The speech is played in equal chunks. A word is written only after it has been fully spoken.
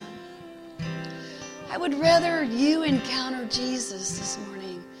I would rather you encounter Jesus this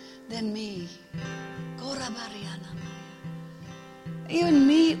morning than me. Even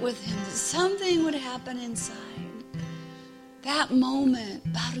meet with him, that something would happen inside. That moment,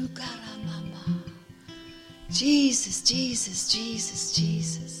 Jesus, Jesus, Jesus,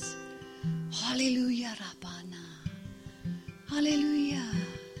 Jesus. Hallelujah, Rabbana. Hallelujah.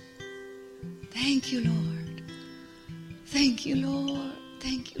 Thank you, Lord. Thank you, Lord.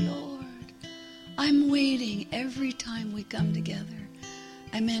 Thank you, Lord. I'm waiting every time we come together.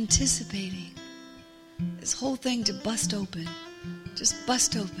 I'm anticipating this whole thing to bust open. Just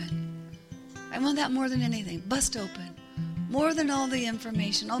bust open. I want that more than anything. Bust open. More than all the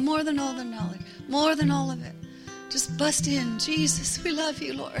information, more than all the knowledge, more than all of it. Just bust in. Jesus, we love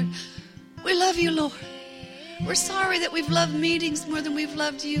you, Lord. We love you, Lord. We're sorry that we've loved meetings more than we've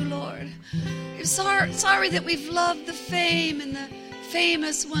loved you, Lord. We're sorry that we've loved the fame and the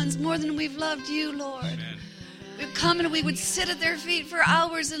famous ones more than we've loved you, Lord. Amen. We've come and we would sit at their feet for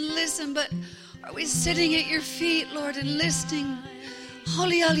hours and listen, but are we sitting at your feet, Lord, and listening?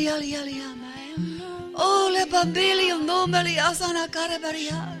 Holy, holy, holy, holy, holy. Oh,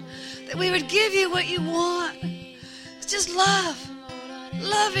 that we would give you what you want. It's just love.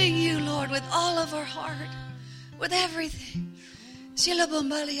 Loving you, Lord, with all of our heart, with everything.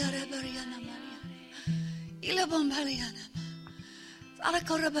 Sometimes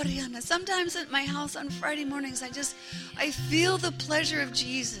at my house on Friday mornings, I feel the pleasure of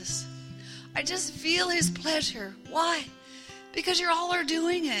Jesus. I just feel his pleasure. Why? Because you all are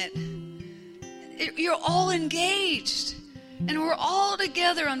doing it. You're all engaged. And we're all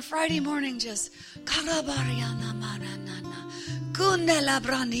together on Friday morning just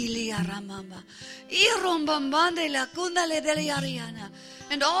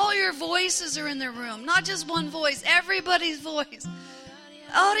and all your voices are in the room. Not just one voice, everybody's voice.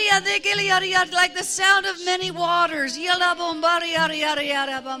 Like the sound of many waters.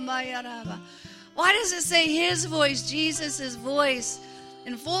 Why does it say his voice, Jesus' voice,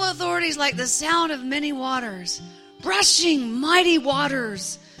 in full authority is like the sound of many waters, rushing mighty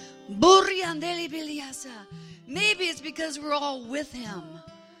waters? Maybe it's because we're all with him,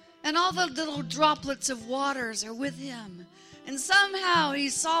 and all the little droplets of waters are with him, and somehow he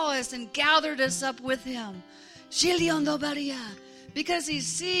saw us and gathered us up with him, because he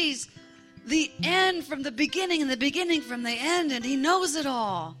sees the end from the beginning and the beginning from the end, and he knows it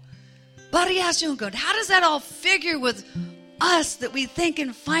all. How does that all figure with us that we think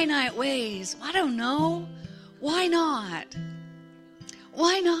in finite ways? I don't know. Why not?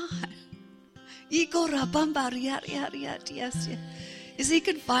 Why not? Is he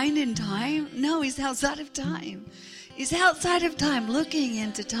confined in time? No, he's outside of time. He's outside of time, looking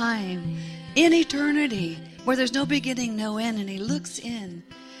into time, in eternity, where there's no beginning, no end, and he looks in.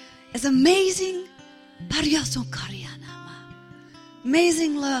 It's amazing.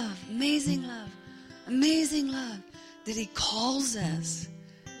 Amazing love, amazing love, amazing love that he calls us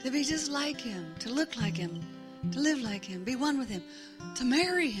to be just like him, to look like him, to live like him, be one with him, to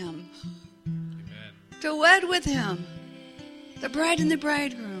marry him, Amen. to wed with him, the bride and the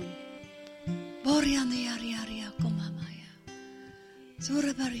bridegroom.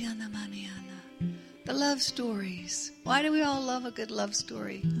 The love stories. Why do we all love a good love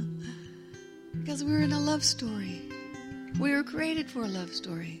story? Because we're in a love story. We were created for a love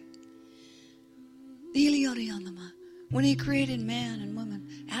story. When he created man and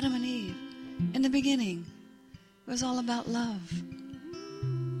woman, Adam and Eve, in the beginning, it was all about love.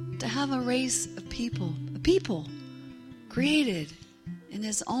 To have a race of people, created in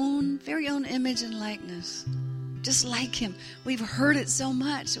his own, very own image and likeness, just like him. We've heard it so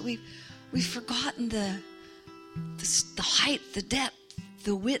much that we've forgotten the height, the depth,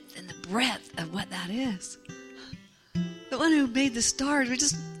 the width, and the breadth of what that is. The one who made the stars,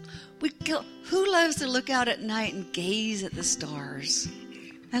 who loves to look out at night and gaze at the stars?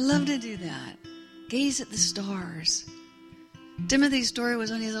 I love to do that. Gaze at the stars. Timothy's story was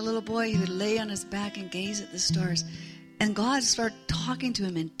when he was a little boy, he would lay on his back and gaze at the stars. And God started talking to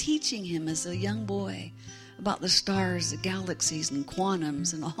him and teaching him as a young boy about the stars, the galaxies, and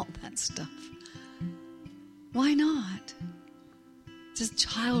quantums and all that stuff. Why not? Just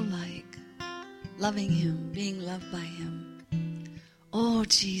childlike, loving him, being loved by him. Oh,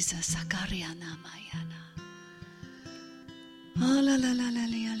 Jesus. Oh, la, la, la, la,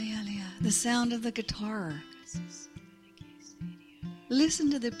 la, la, la. The sound of the guitar.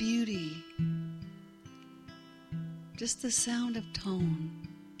 Listen to the beauty. Just the sound of tone.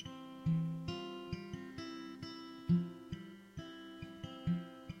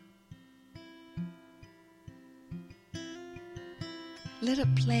 Let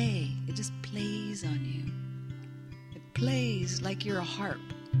it play. It just plays on you. It plays like you're a harp.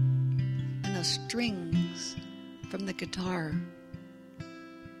 And those strings from the guitar.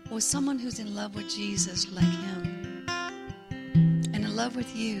 Well, someone who's in love with Jesus like him, and in love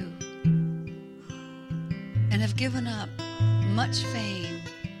with you, and have given up much fame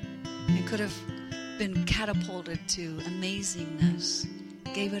and could have been catapulted to amazingness,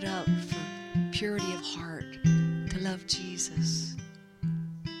 gave it up for purity of heart, to love Jesus.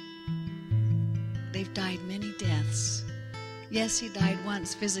 They've died many deaths. Yes, he died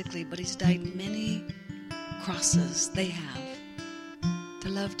once physically, but he's died many crosses. They have. To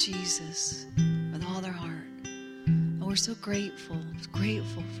love Jesus with all their heart. And we're so grateful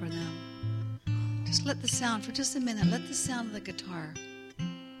for them. Just let the sound, for just a minute, let the sound of the guitar.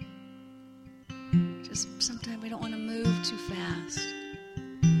 Just sometimes we don't want to move too fast.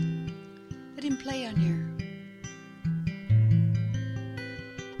 Let him play on your.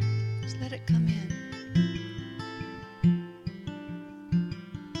 Just let it come in.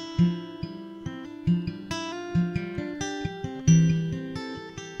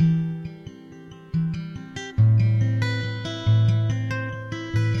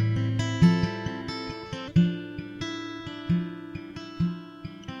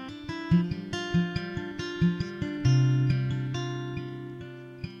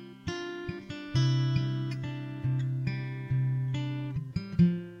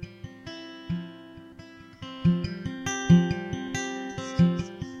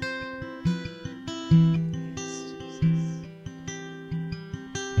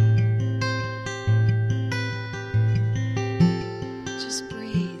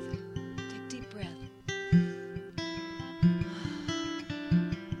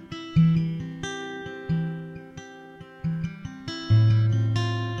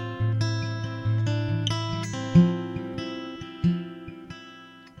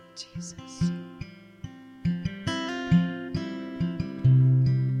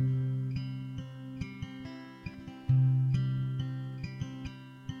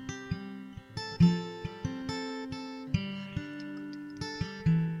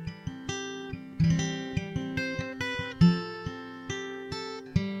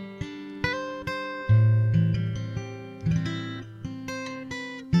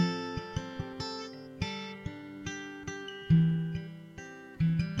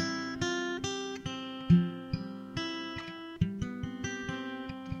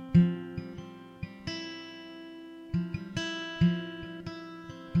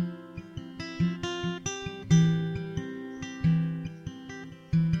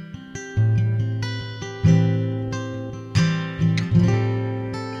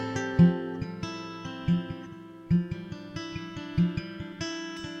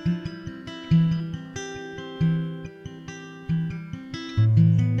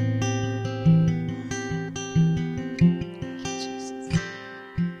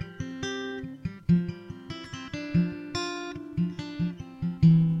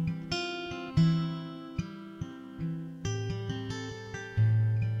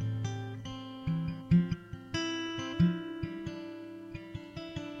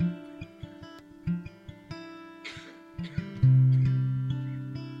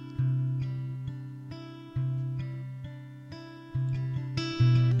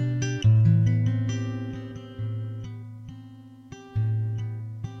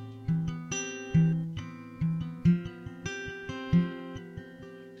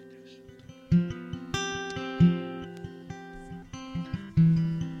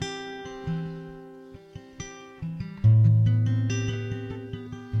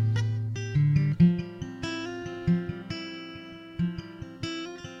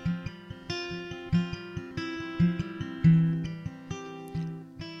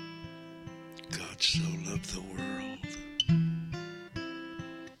 So loved the world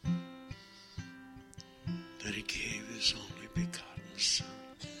that he gave his only begotten Son,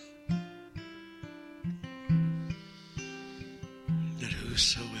 that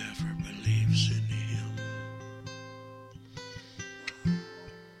whosoever believes in him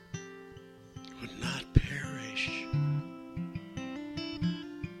would not perish,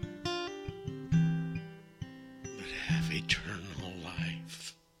 but have eternal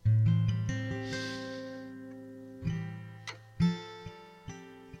life.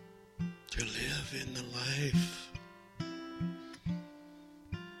 To live in the life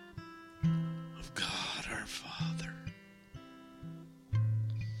of God our Father,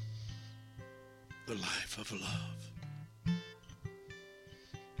 the life of love,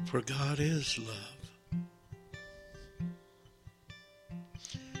 for God is love,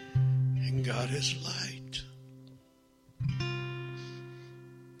 and God is light,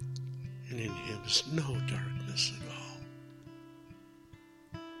 And in him is no darkness at all.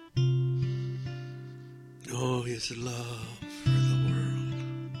 No, his love for the world.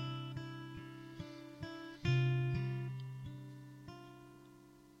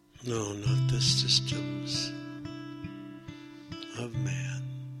 No, not the systems of man,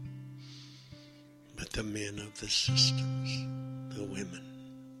 but the men of the systems, the women,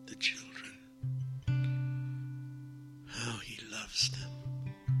 the children. How he loves them.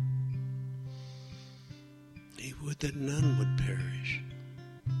 He would that none would perish.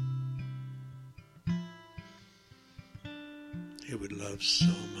 He would love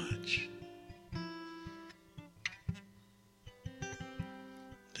so much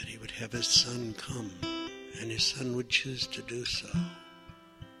that he would have his son come, and his son would choose to do so.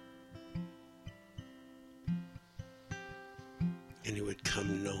 And he would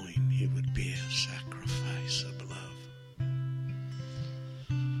come knowing he would be a sacrifice of love.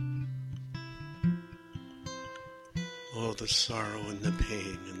 Oh, the sorrow and the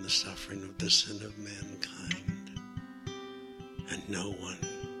pain and the suffering of the sin of mankind. And no one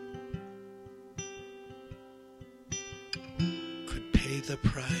could pay the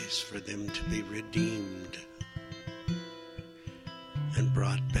price for them to be redeemed and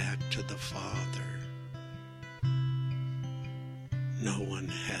brought back to the Father. No one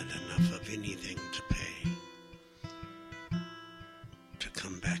had enough of anything to pay to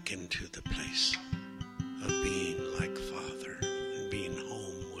come back into the place of being like Father and being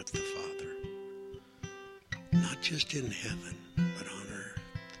home with the Father. Not just in heaven, but on earth.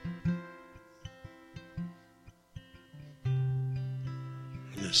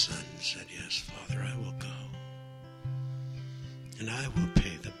 And the Son said, yes, Father, I will go. And I will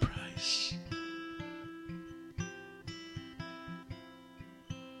pay the price.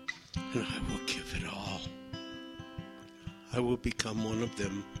 And I will give it all. I will become one of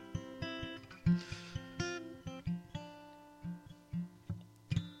them.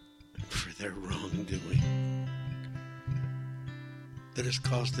 And for their wrongdoing that has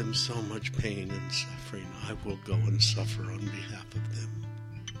caused them so much pain and suffering, I will go and suffer on behalf of them.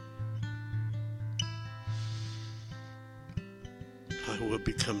 I will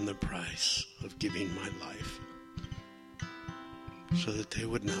become the price of giving my life so that they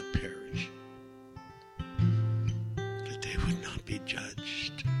would not perish, that they would not be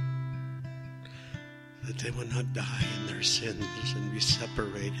judged, that they would not die in their sins and be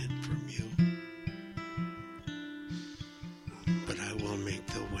separated from you. But I will make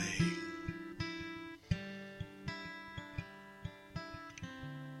the way.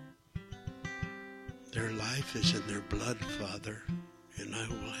 Their life is in their blood, Father, and I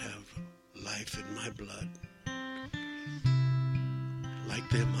will have life in my blood. Like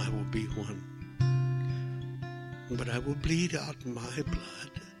them, I will be one. But I will bleed out my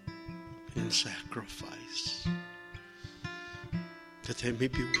blood in sacrifice, that they may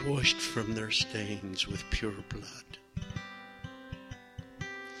be washed from their stains with pure blood.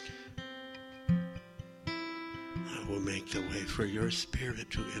 I will make the way for your Spirit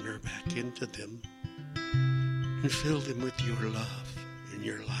to enter back into them and fill them with your love and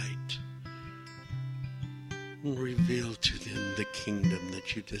your light. And reveal to them the kingdom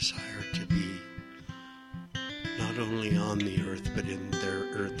that you desire to be, not only on the earth, but in their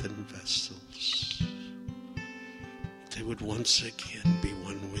earthen vessels. They would once again be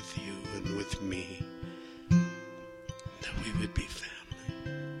one with you and with me, that we would be family.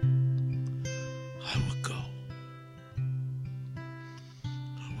 I will go.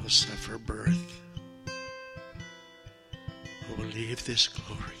 I will suffer birth. I will leave this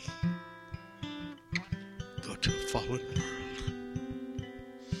glory, to a fallen world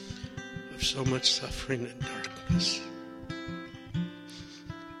of so much suffering and darkness.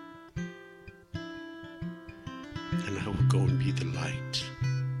 And I will go and be the light.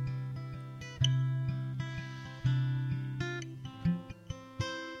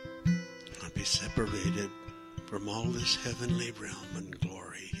 I'll be separated from all this heavenly realm and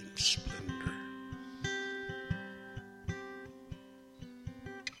glory and splendor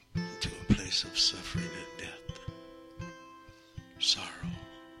into a place of suffering and death. Sorrow,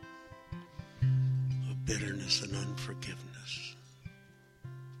 of bitterness and unforgiveness.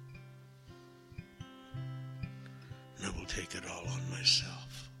 And I will take it all on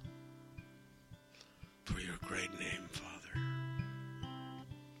myself for your great name, Father.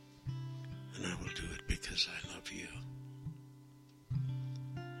 And I will do it because I love you.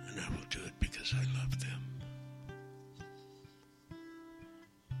 And I will do it because I love them.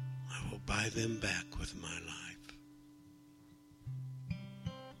 I will buy them back with my life.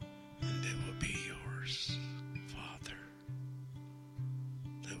 Father,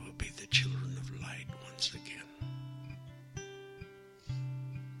 they will be the children of light once again.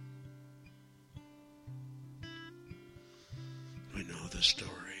 We know the story.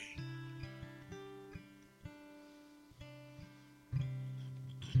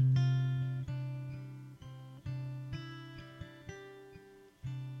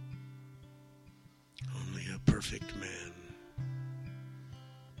 Only a perfect man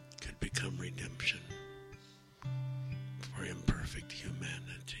could become redemption for imperfect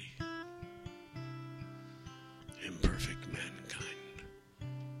humanity, imperfect mankind.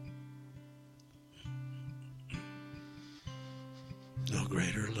 No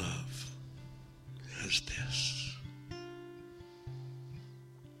greater love as this.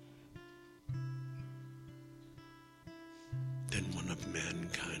 Then one of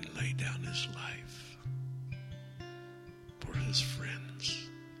mankind lay down his life for his friends.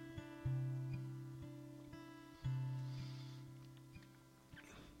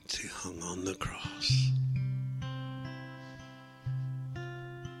 He hung on the cross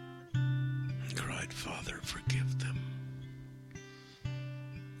and cried, Father, forgive them.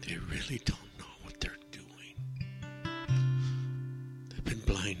 They really don't know what they're doing. They've been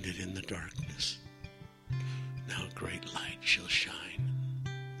blinded in the darkness. Now a great light shall shine.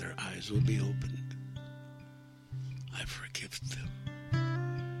 Their eyes will be opened. I forgive them.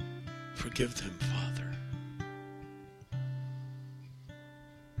 Forgive them, Father.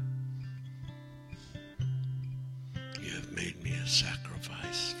 You have made me a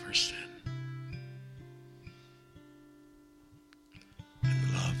sacrifice for sin.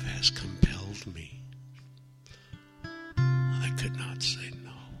 And love has compelled me. I could not say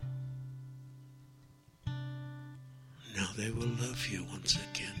no. Now they will love you once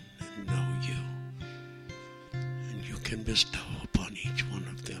again and know you. And you can bestow upon each one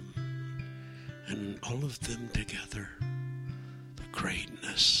of them and all of them together the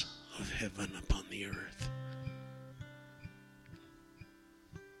greatness of heaven upon the earth.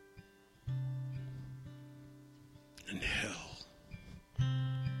 And hell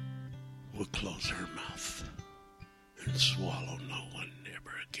will close her mouth and swallow no one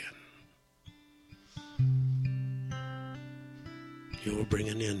ever again. You will bring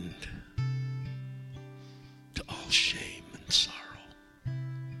an end to all shame and sorrow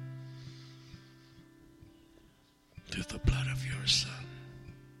through the blood of your Son.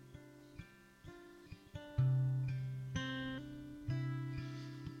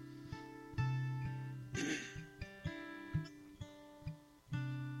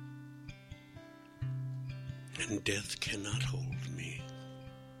 And death cannot hold me,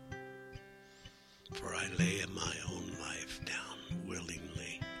 for I lay my own life down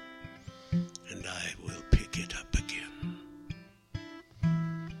willingly, and I will pick it up again.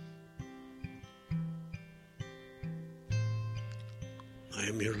 I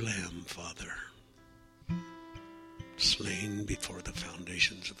am your lamb, Father, slain before the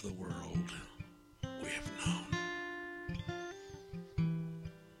foundations of the world we have known.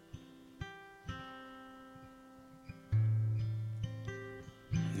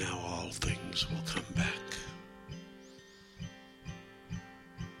 Now all things will come back.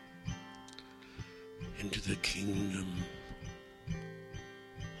 Into the kingdom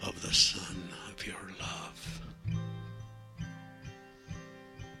of the Son of your love.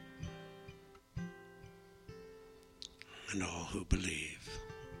 And all who believe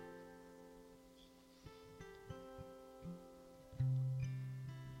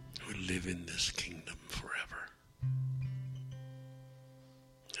will live in this kingdom forever.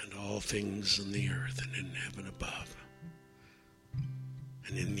 And all things on the earth and in heaven above,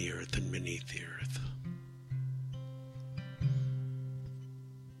 and in the earth and beneath the earth,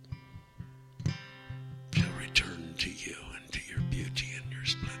 shall return to you and to your beauty and your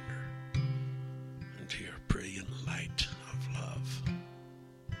splendor, and to your brilliant light of love.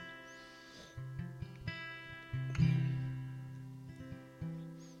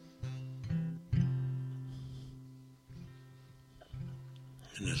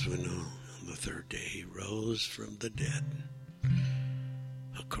 And as we know, on the third day he rose from the dead,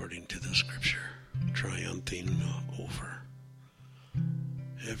 according to the scripture, triumphing over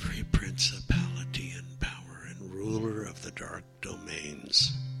every principality and power and ruler of the dark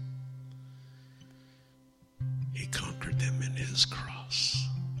domains. He conquered them in his cross.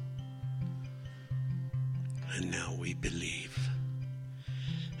 And now we believe,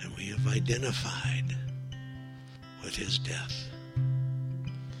 and we have identified with his death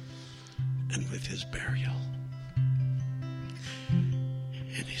and with his burial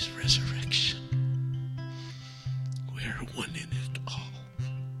and his resurrection. We are one in it all.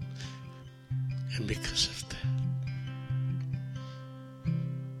 And because of that,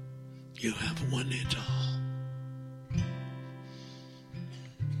 You have won it all.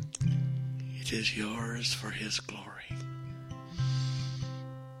 It is yours for His glory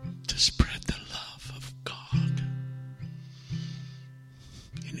to spread the love of God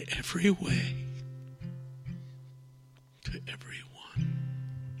in every way to everyone,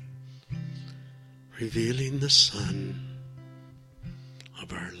 revealing the Son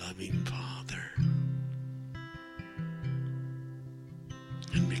of our loving Father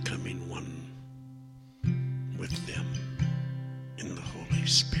and becoming one with them in the Holy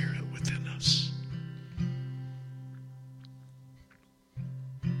Spirit within us,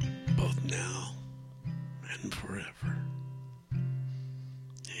 both now and forever.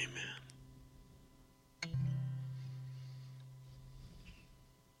 Amen.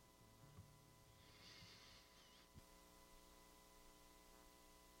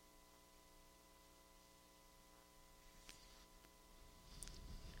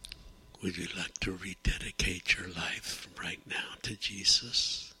 Would you like to rededicate your life right now to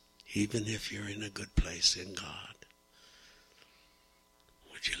Jesus? Even if you're in a good place in God,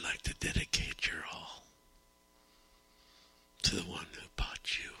 would you like to dedicate your all to the one who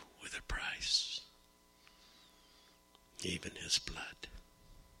bought you with a price, even His blood?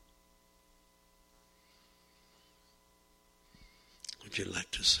 Would you like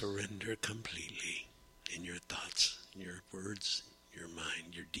to surrender completely in your thoughts, your words, your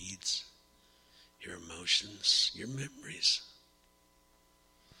mind, your deeds, your emotions, your memories,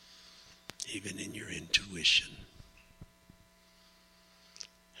 even in your intuition,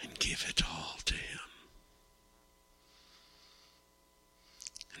 and give it all to Him?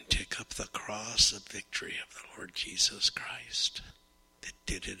 And take up the cross of victory of the Lord Jesus Christ that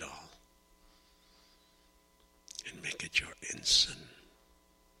did it all, and make it your ensign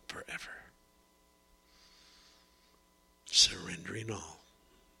forever. Surrendering all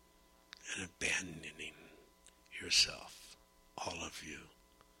and abandoning yourself, all of you,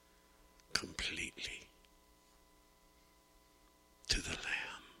 completely to the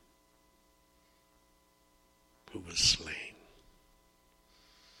Lamb who was slain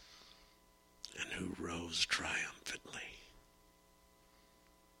and who rose triumphantly,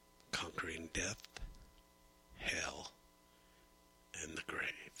 conquering death, hell, and the grave.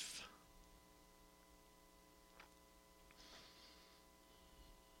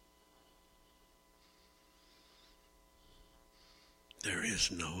 There is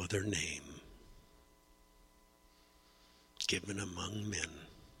no other name given among men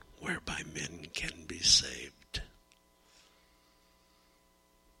whereby men can be saved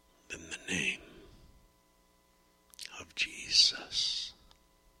than the name of Jesus.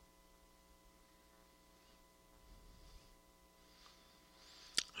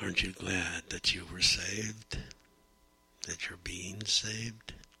 Aren't you glad that you were saved, that you're being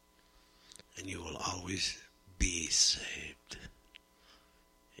saved, and you will always be saved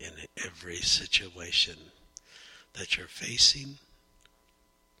in every situation that you're facing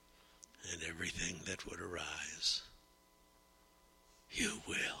and everything that would arise? You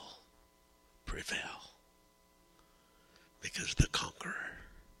will prevail because the conqueror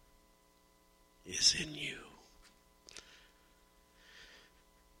is in you.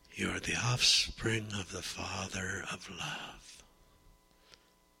 You are the offspring of the Father of love,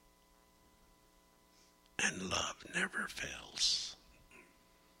 and love never fails.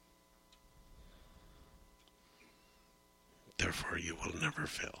 Therefore, you will never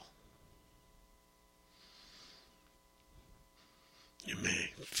fail. You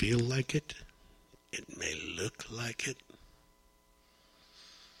may feel like it. It may look like it.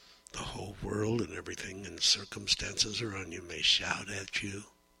 The whole world and everything and circumstances around you may shout at you.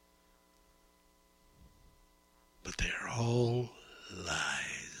 But they are all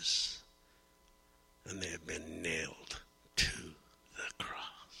lies. And they have been nailed to the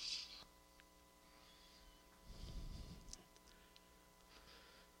cross.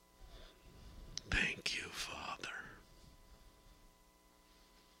 Thank you, Father.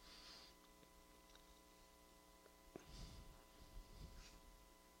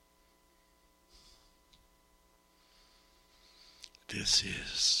 This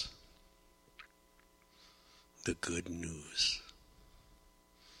is the good news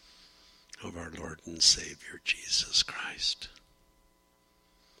of our Lord and Savior Jesus Christ.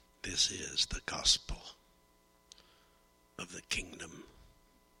 This is the gospel of the kingdom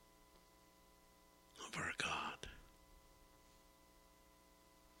of our God.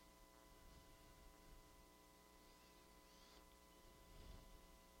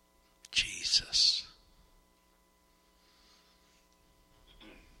 Jesus.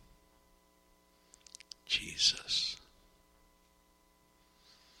 Jesus.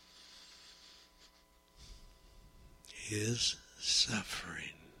 his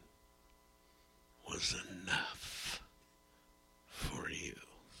suffering was enough for you.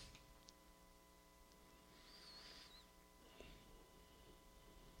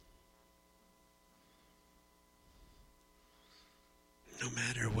 No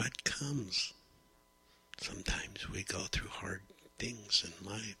matter what comes, sometimes we go through hard things in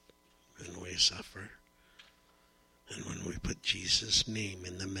life and we suffer. And when we put Jesus' name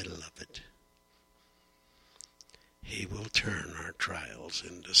in the middle of it, he will turn our trials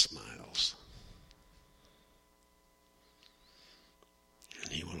into smiles.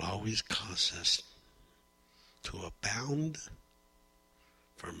 And he will always cause us to abound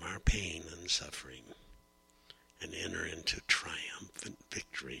from our pain and suffering and enter into triumphant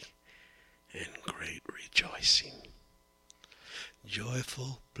victory and great rejoicing.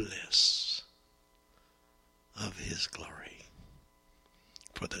 Joyful bliss of his glory.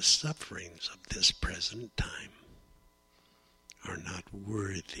 For the sufferings of this present time are not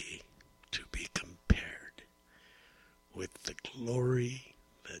worthy to be compared with the glory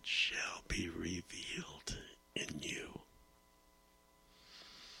that shall be revealed in you.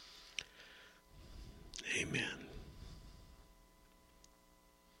 Amen.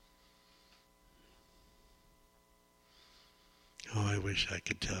 Oh, I wish I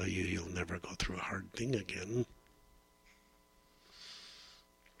could tell you you'll never go through a hard thing again.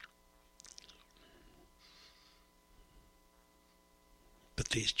 But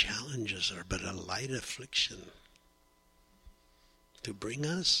these challenges are but a light affliction to bring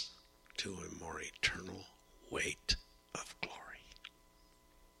us to a more eternal weight of glory.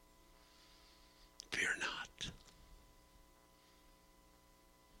 Fear not,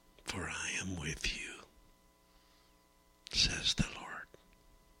 for I am with you, says the Lord.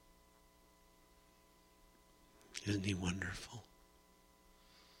 Isn't he wonderful?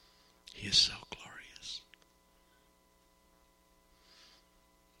 He is so glorious.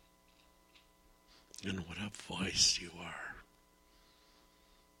 And what a voice you are.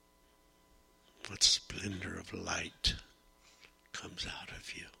 What splendor of light comes out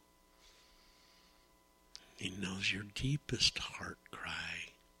of you. He knows your deepest heart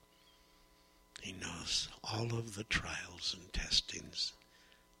cry. He knows all of the trials and testings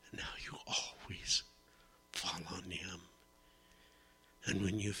and how you always fall on him. And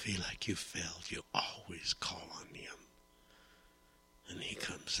when you feel like you failed, you always call on him. And he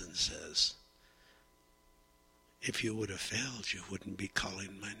comes and says, if you would have failed, you wouldn't be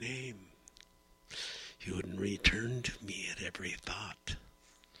calling my name. You wouldn't return to me at every thought.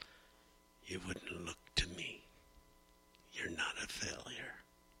 You wouldn't look to me. You're not a failure.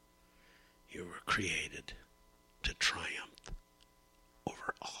 You were created to triumph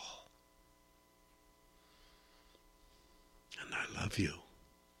over all. And I love you.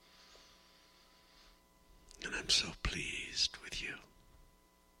 And I'm so pleased with you.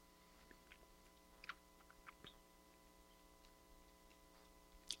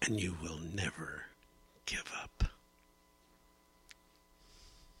 And you will never give up.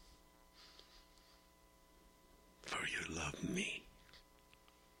 For you love me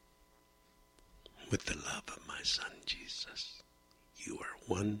with the love of my Son Jesus. You are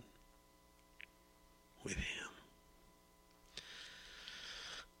one with him.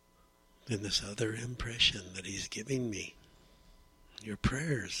 Then this other impression that he's giving me, your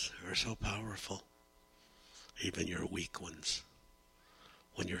prayers are so powerful, even your weak ones.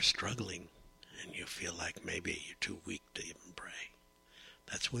 When you're struggling and you feel like maybe you're too weak to even pray,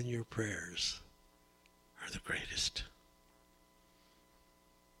 that's when your prayers are the greatest.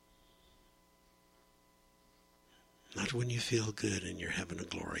 Not when you feel good and you're having a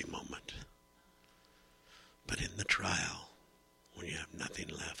glory moment, but in the trial when you have nothing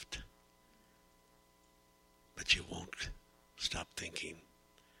left. But you won't stop thinking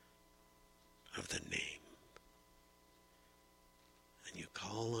of the name. And you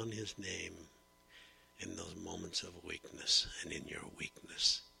call on his name in those moments of weakness, and in your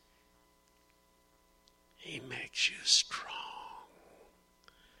weakness, he makes you strong.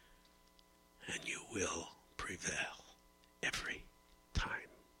 And you will prevail every time.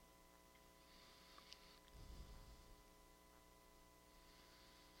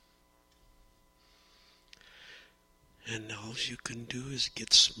 And all you can do is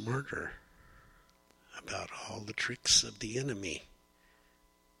get smarter about all the tricks of the enemy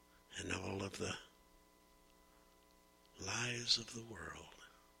and all of the lies of the world.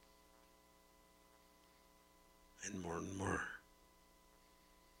 And more,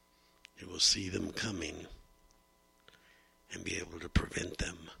 you will see them coming and be able to prevent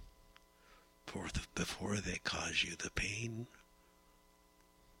them before they cause you the pain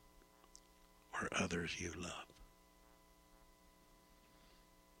or others you love.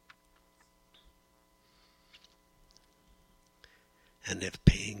 And if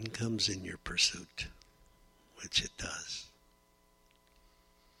pain comes in your pursuit, which it does,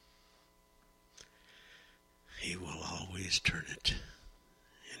 He will always turn it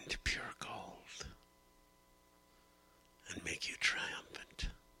into pure gold and make you triumphant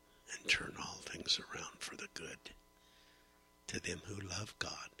and turn all things around for the good to them who love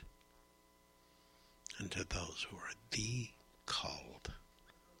God and to those who are the called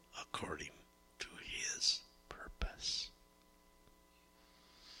according to His purpose.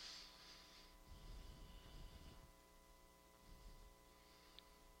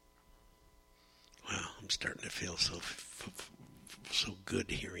 Well, I'm starting to feel so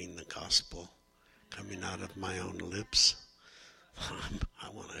good hearing the gospel coming out of my own lips. I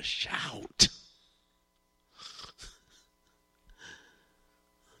want to shout.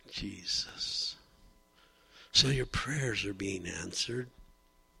 Jesus. So your prayers are being answered.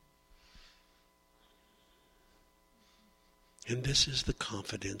 And this is the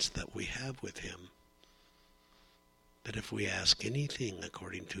confidence that we have with Him. That if we ask anything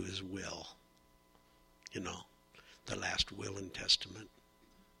according to His will, the last will and testament,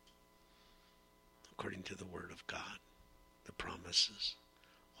 according to the Word of God, the promises,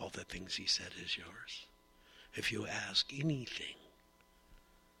 all the things He said is yours. If you ask anything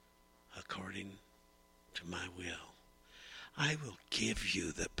according to my will, I will give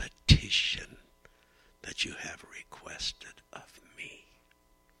you the petition that you have requested of me.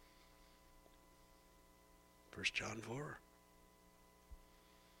 1 John 4.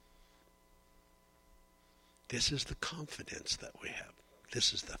 This is the confidence that we have.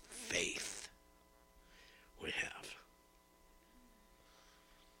 This is the faith we have.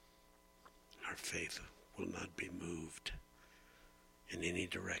 Our faith will not be moved in any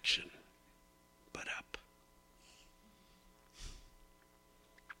direction but up.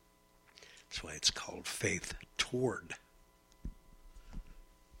 That's why it's called faith toward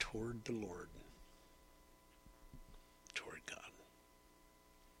the Lord, toward God.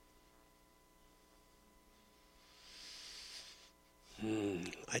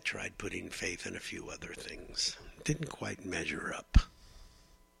 I tried putting faith in a few other things. Didn't quite measure up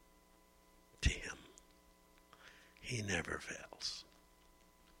to Him. He never fails.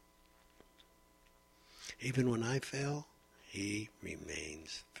 Even when I fail, He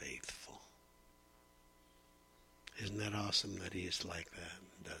remains faithful. Isn't that awesome that He is like that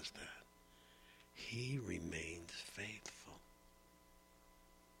and does that? He remains faithful.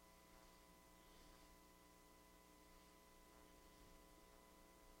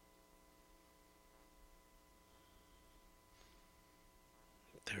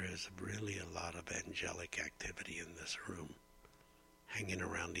 There is really a lot of angelic activity in this room, hanging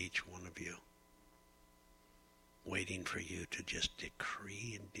around each one of you, waiting for you to just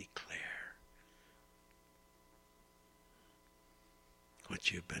decree and declare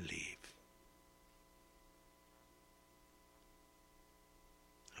what you believe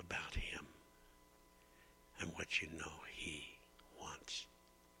about Him and what you know He wants,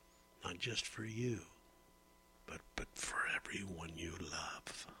 not just for you, but for everyone you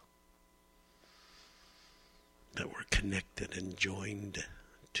love. That we're connected and joined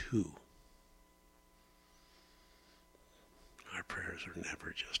to. Our prayers are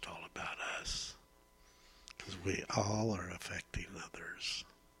never just all about us, because we all are affecting others.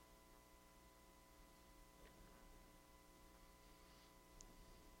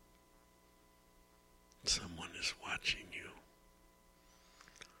 Someone is watching you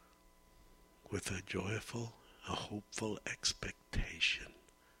with a joyful, a hopeful expectation.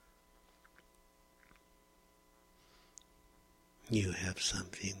 You have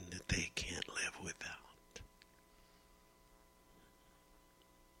something that they can't live without.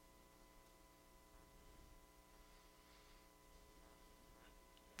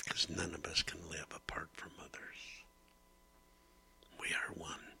 Because none of us can live apart from others. We are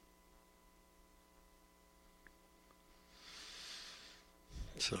one.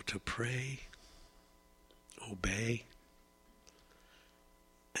 So to pray, obey,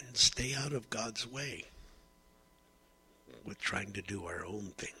 and stay out of God's way with trying to do our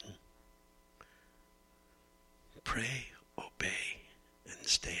own thing. Pray, obey, and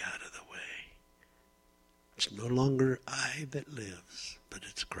stay out of the way. It's no longer I that lives, but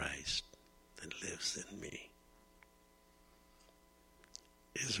it's Christ that lives in me.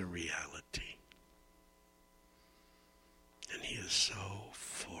 Is a reality. And He is so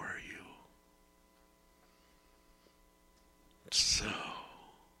for you. So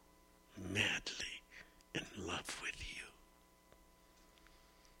madly in love with you.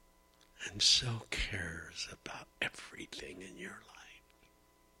 And so cares about everything in your life.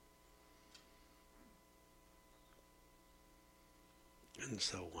 and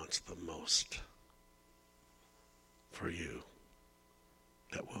so wants the most for you,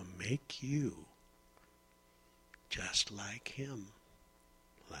 that will make you just like him,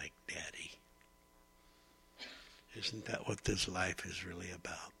 like Daddy. Isn't that what this life is really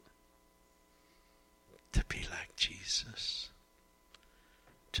about? To be like Jesus.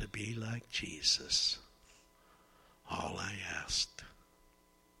 To be like Jesus. All I asked,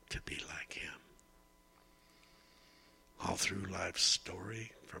 to be like him. All through life's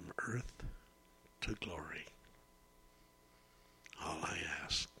story, from earth to glory. All I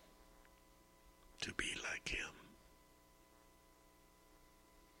ask, to be like him.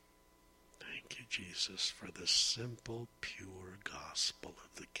 Thank you, Jesus, for the simple, pure gospel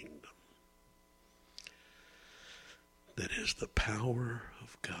of the kingdom. That is the power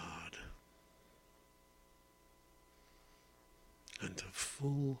of God unto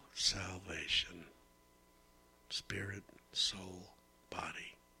full salvation, spirit, soul,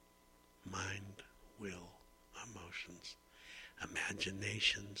 body, mind, will, emotions,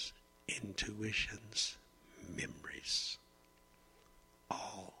 imaginations, intuitions, memories,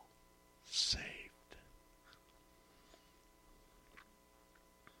 all saved.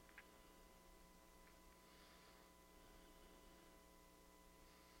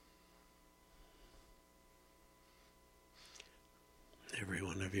 Every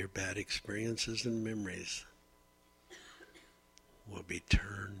one of your bad experiences and memories will be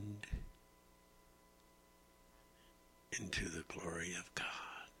turned into the glory of God.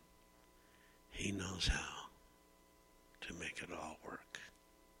 He knows how to make it all work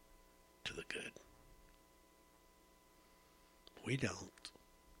to the good. We don't.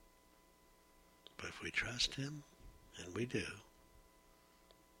 But if we trust him, and we do,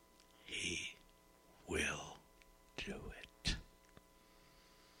 he will do it.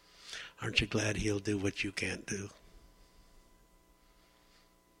 Aren't you glad he'll do what you can't do?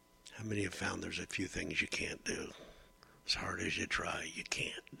 How many have found there's a few things you can't do? As hard as you try, you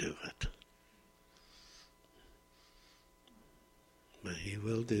can't do it. But he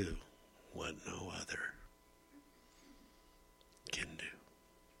will do what no other can do.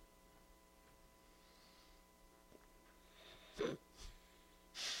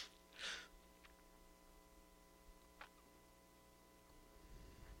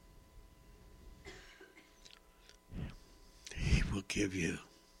 He will give you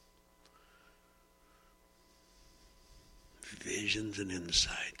visions and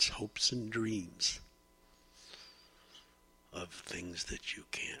insights, hopes and dreams of things that you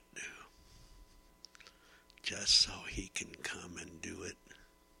can't do, just so he can come and do it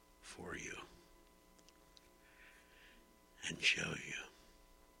for you and show you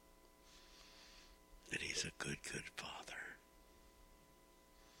that he's a good, good Father.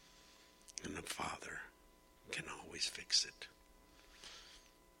 And a Father can always fix it.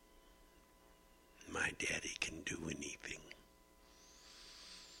 My Daddy can do anything.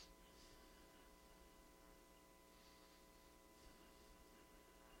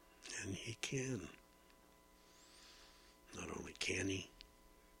 And he can. Not only can he,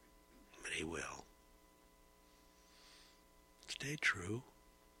 but he will. Stay true.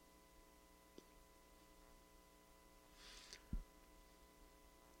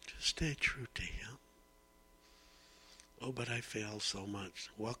 Just stay true to him. Oh, but I fail so much.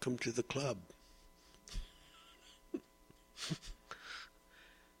 Welcome to the club.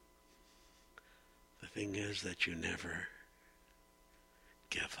 The thing is that you never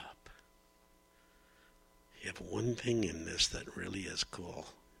give up. You have one thing in this that really is cool.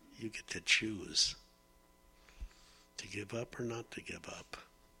 You get to choose to give up or not to give up.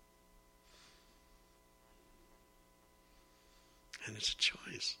 And it's a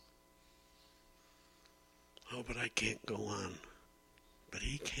choice. Oh, but I can't go on. But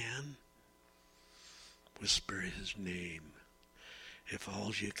he can. Whisper his name. If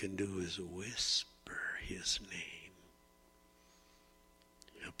all you can do is whisper his name,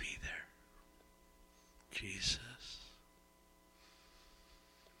 he'll be there. Jesus.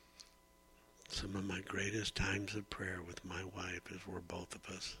 Some of my greatest times of prayer with my wife is where both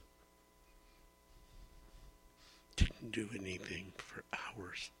of us didn't do anything for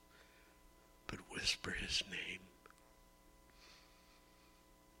hours but whisper his name,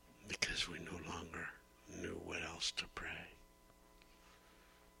 because we no longer knew what else to pray.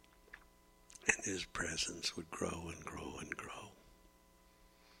 And his presence would grow and grow and grow.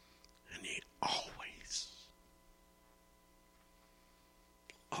 And he always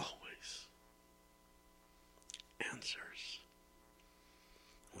answers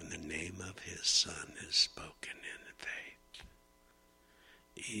when the name of his Son is spoken in faith.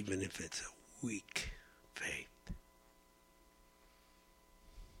 Even if it's a weak faith.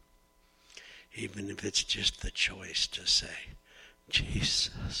 Even if it's just the choice to say,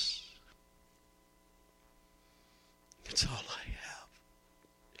 Jesus, it's all I have.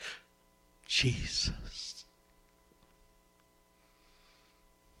 Jesus.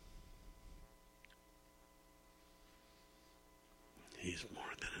 He's more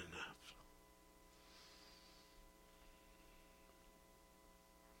than enough.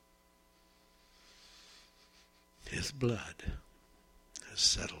 His blood has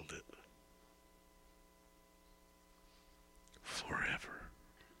settled it forever.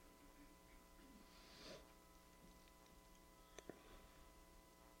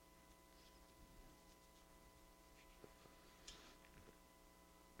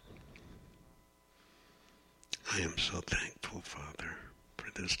 I am so thankful, Father, for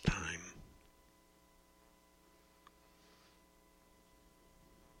this time.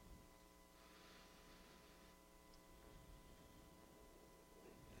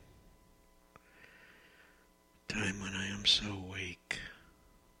 Time when I am so weak,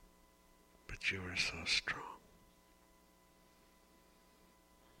 but you are so strong.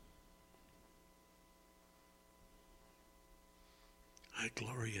 I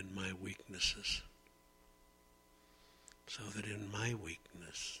glory in my weaknesses, so that in my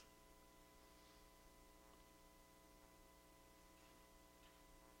weakness,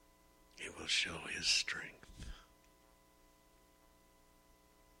 He will show His strength.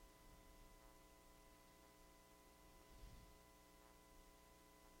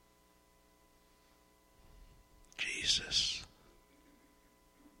 Jesus.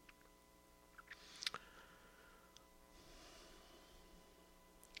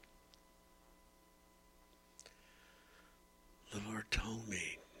 The Lord told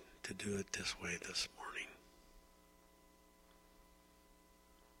me to do it this way this morning.